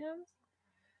Puth DMs?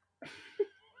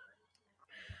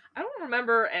 I don't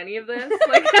remember any of this.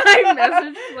 Like, I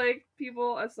messaged, like,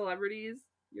 people as celebrities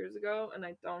years ago, and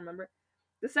I don't remember.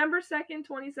 December 2nd,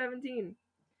 2017.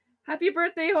 Happy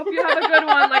birthday, hope you have a good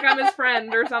one, like I'm his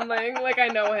friend or something, like I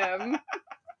know him.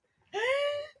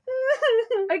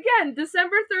 Again,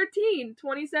 December 13,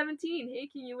 2017. Hey,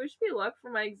 can you wish me luck for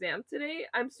my exam today?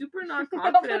 I'm super not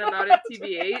confident about it,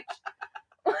 TBH.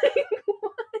 Like,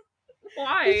 what?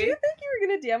 Why? Did you think you were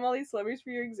gonna DM all these celebrities for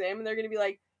your exam and they're gonna be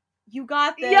like, you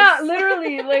got this? Yeah,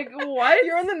 literally. Like, what?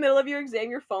 You're in the middle of your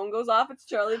exam, your phone goes off, it's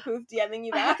Charlie Puth DMing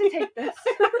you back. I have to take this.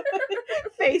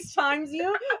 FaceTimes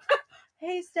you.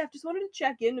 Hey, Steph, just wanted to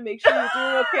check in to make sure you're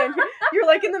doing okay. You're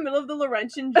like in the middle of the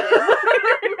Laurentian gym.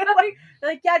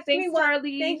 like, yeah, thanks,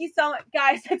 Charlie. Thank you so much.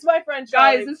 Guys, it's my friend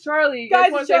Charlie. Guys, it's Charlie.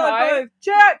 Guys, it's Charlie.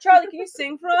 Charlie, can you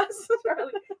sing for us?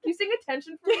 Charlie, can you sing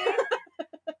Attention for me?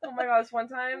 Oh my god, this one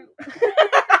time.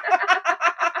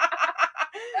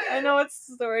 I know what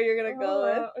story you're gonna go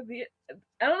with.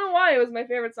 I don't know why, it was my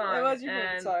favorite song. It was your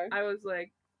favorite song. I was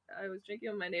drinking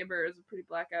with my neighbor. It was a pretty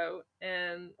blackout,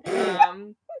 and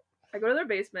I go to their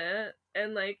basement,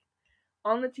 and like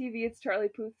on the TV it's Charlie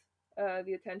Puth,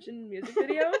 the Attention music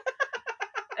video,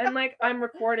 and like I'm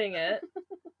recording it,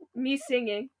 me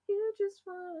singing, you just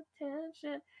want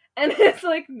attention, and it's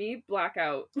like me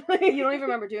blackout. You don't even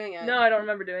remember doing it. No, I don't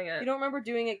remember doing it. You don't remember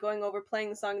doing it, going over, playing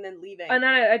the song, and then leaving. And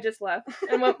then I just left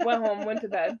and went home, went to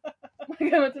bed.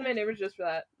 Like I went to my neighbor's just for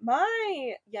that.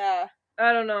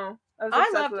 I don't know. I was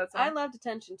obsessed with that song. I loved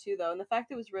Attention too, though, and the fact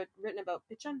that it was written about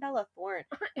bitch, I'm Bella Thorne.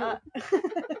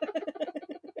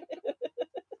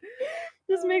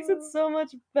 This makes it so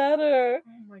much better.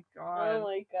 Oh my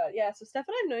god. Yeah, so Steph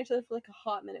and I have known each other for like a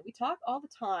hot minute. We talk all the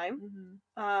time.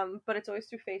 Mm-hmm. But it's always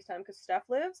through FaceTime because Steph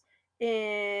lives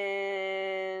in...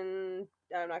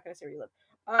 I'm not going to say where you live.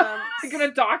 You're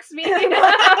gonna dox me?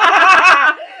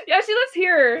 Yeah, she lives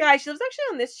here. Yeah, she lives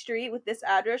actually on this street with this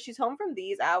address. She's home from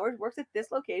these hours, works at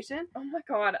this location. Oh my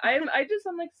god. I'm like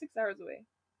 6 hours away.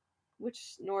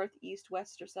 Which, north, east,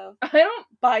 west, or south? I don't...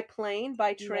 By plane,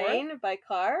 by train, north? By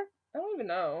car? I don't even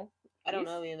know. I don't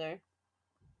know either.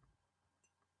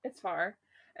 It's far.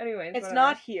 Anyways, it's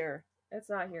not here. It's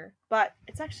not here. But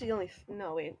it's actually only...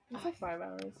 No, wait. It's like 5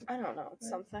 hours. I don't know. It's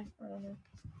something. I don't know.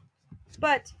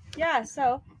 But, yeah,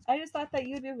 so I just thought that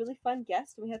you would be a really fun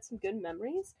guest, and we had some good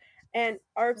memories. And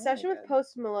our obsession with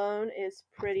Post Malone is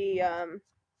pretty,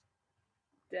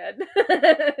 dead.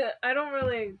 I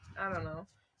don't know.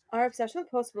 Our obsession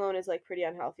with Post Malone is, like, pretty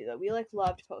unhealthy, though. We, like,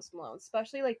 loved Post Malone.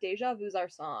 Especially, like, Deja Vu's our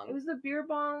song. It was the Beer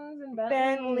Bongs and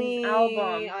Bentley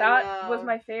album. That was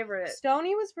my favorite.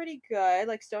 Stoney was pretty good.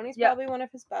 Like, Stoney's probably one of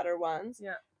his better ones.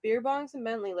 Yeah. Beer Bongs and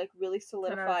Bentley, like, really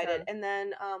solidified it. And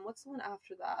then, what's the one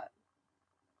after that?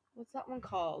 What's that one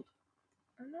called?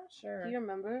 I'm not sure. Do you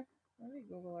remember? Let me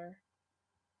Google her.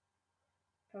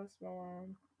 Post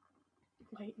Malone.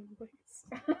 White Noise.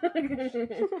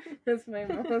 That's my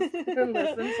most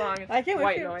listened song. I can't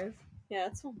White Noise. Yeah,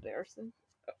 it's so embarrassing.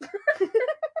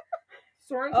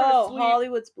 Sweet.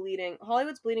 Hollywood's Bleeding.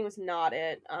 Hollywood's Bleeding was not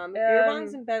it. Beer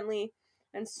Bongs and Bentley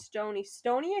and Stoney.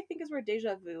 Stoney, I think, is where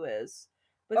Deja Vu is.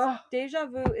 But Deja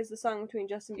Vu is the song between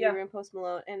Justin Bieber and Post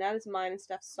Malone, and that is mine and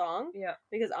Steph's song. Yeah.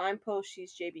 Because I'm Post,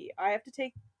 she's JB. I have to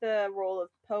take the role of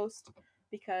Post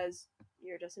because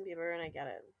you're Justin Bieber, and I get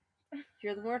it.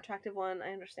 You're the more attractive one,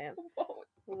 I understand. Whoa.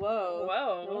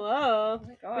 Oh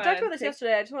my god. We talked about this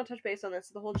yesterday. I just want to touch base on this,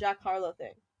 the whole Jack Harlow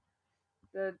thing.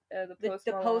 The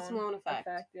Post Malone effect.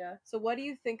 Yeah. So what do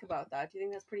you think about that? Do you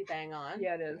think that's pretty bang on?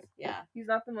 Yeah, it is. Yeah. He's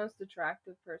not the most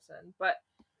attractive person, but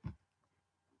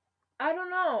I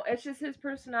don't know. It's just his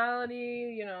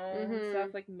personality, and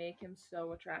stuff like make him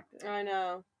so attractive. I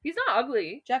know. He's not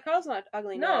ugly. Jack Harlow's not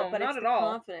ugly, no, but not it's at the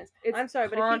all. Confidence. I'm sorry,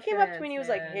 but if he came up to me and he was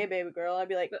like, "Hey, baby girl," I'd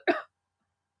be like,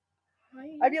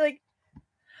 Hi. I'd be like,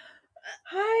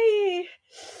 hi.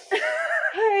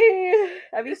 Hi.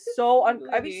 I'd be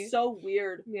so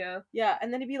weird. Yeah. Yeah,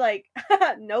 and then he'd be like,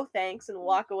 no thanks, and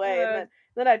walk away, and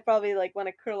then I'd probably like want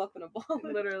to curl up in a ball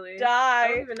and literally die. I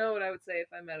don't even know what I would say if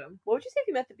I met him. What would you say if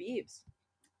you met the Biebs?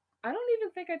 I don't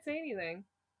even think I'd say anything.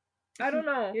 I don't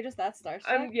know. You're just that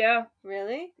starstruck? Yeah.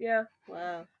 Really? Yeah.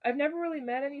 Wow. I've never really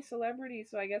met any celebrities,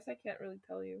 so I guess I can't really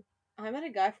tell you. I met a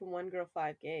guy from One Girl,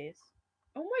 Five Gays.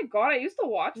 Oh my god, I used to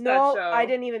watch that show. No, I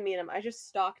didn't even meet him. I just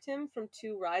stalked him from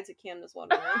 2 rides at Canada's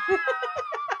Wonderland.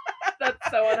 That's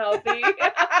so unhealthy. He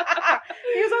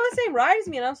was on the same ride as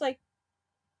me, and I was like,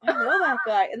 I know that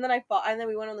guy. And then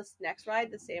we went on this next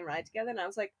ride, the same ride together, and I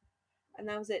was like, and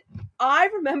that was it. I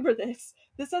remember this.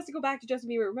 This has to go back to Justin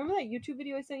Bieber. Remember that YouTube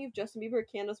video I sent you of Justin Bieber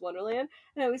at Canada's Wonderland?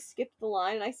 And I always skipped the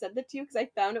line, and I sent that to you because I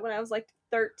found it when I was like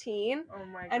 13. Oh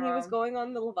my god. And he was going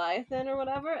on the Leviathan or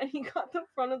whatever, and he got the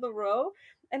front of the row,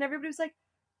 and everybody was like,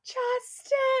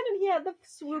 Justin! And he had the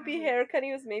swoopy haircut.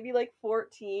 He was maybe like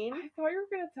 14. I thought you were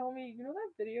going to tell me, you know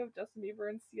that video of Justin Bieber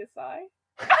and CSI?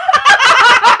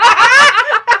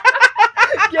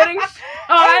 Getting shot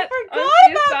I forgot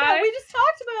on about CSI. that. We just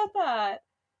talked about that.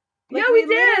 Like, yeah, we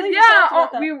did.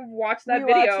 Yeah, we watched that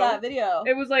video. Watched that video.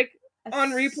 It was like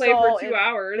on replay for 2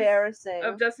 hours. Embarrassing.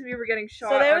 Of Justin Bieber getting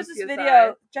shot. So there was on this CSI.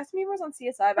 video. Justin Bieber was on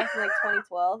CSI back in like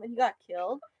 2012, and he got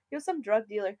killed. He was some drug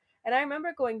dealer, and I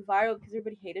remember going viral because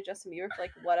everybody hated Justin Bieber for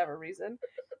like whatever reason.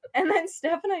 And then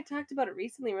Steph and I talked about it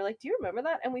recently. We're like, "Do you remember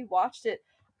that?" And we watched it.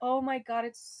 Oh my god,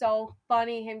 it's so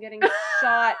funny him getting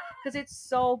shot because it's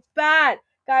so bad.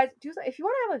 Guys, if you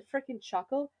want to have a freaking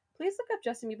chuckle, please look up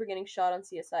Justin Bieber getting shot on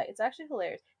CSI. It's actually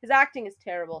hilarious. His acting is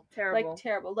terrible. Terrible. Like,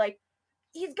 terrible. Like,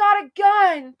 he's got a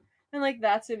gun! And, like,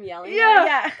 that's him yelling.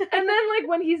 Yeah. And then, like,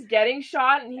 when he's getting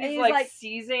shot and he's like,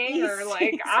 seizing or, like,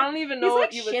 seizing. I don't even know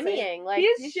what you would say. Shimmying. Like,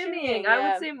 he's shimmying.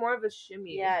 I would say more of a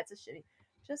shimmy. Yeah, it's a shimmy.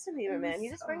 Justin Bieber, man. He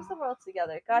just brings the world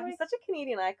together. God, he's such a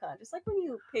Canadian icon. Just like when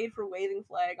you paid for Waving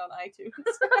Flag on iTunes.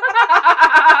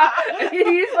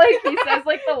 He says,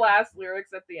 like, the last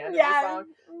lyrics at the end of the song.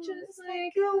 Just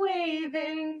like a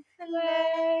waving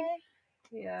flag.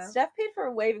 Yeah. Steph paid for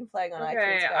a Waving Flag on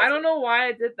iTunes, guys. I don't know why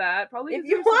I did that. Probably if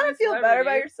you want to feel better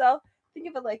about yourself, think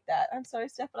of it like that. I'm sorry,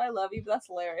 Steph, but I love you, but that's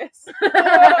hilarious.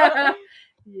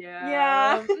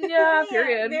 Yeah,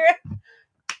 period.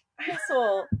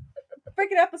 Asshole.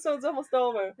 Freaking episode's almost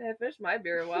over. I finished my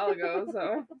beer a while ago,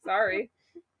 so sorry.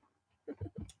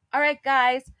 Alright,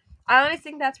 guys. I honestly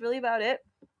think that's really about it.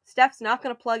 Steph's not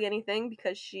going to plug anything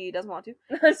because she doesn't want to.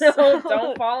 So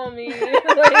don't follow me.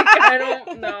 I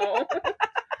don't know.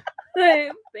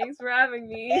 Thanks for having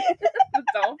me.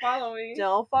 Don't follow me.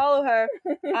 Don't follow her.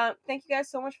 Thank you guys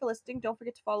so much for listening. Don't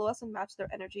forget to follow us and match their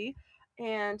energy.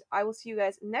 And I will see you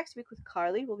guys next week with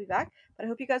Carly. We'll be back. But I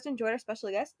hope you guys enjoyed our special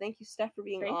guest. Thank you, Steph, for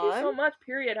being on. Thank you so much,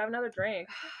 period. Have another drink.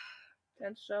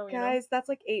 Tense show, guys, that's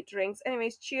like 8 drinks.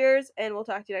 Anyways, cheers, and we'll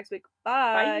talk to you next week.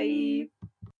 Bye.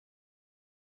 Bye.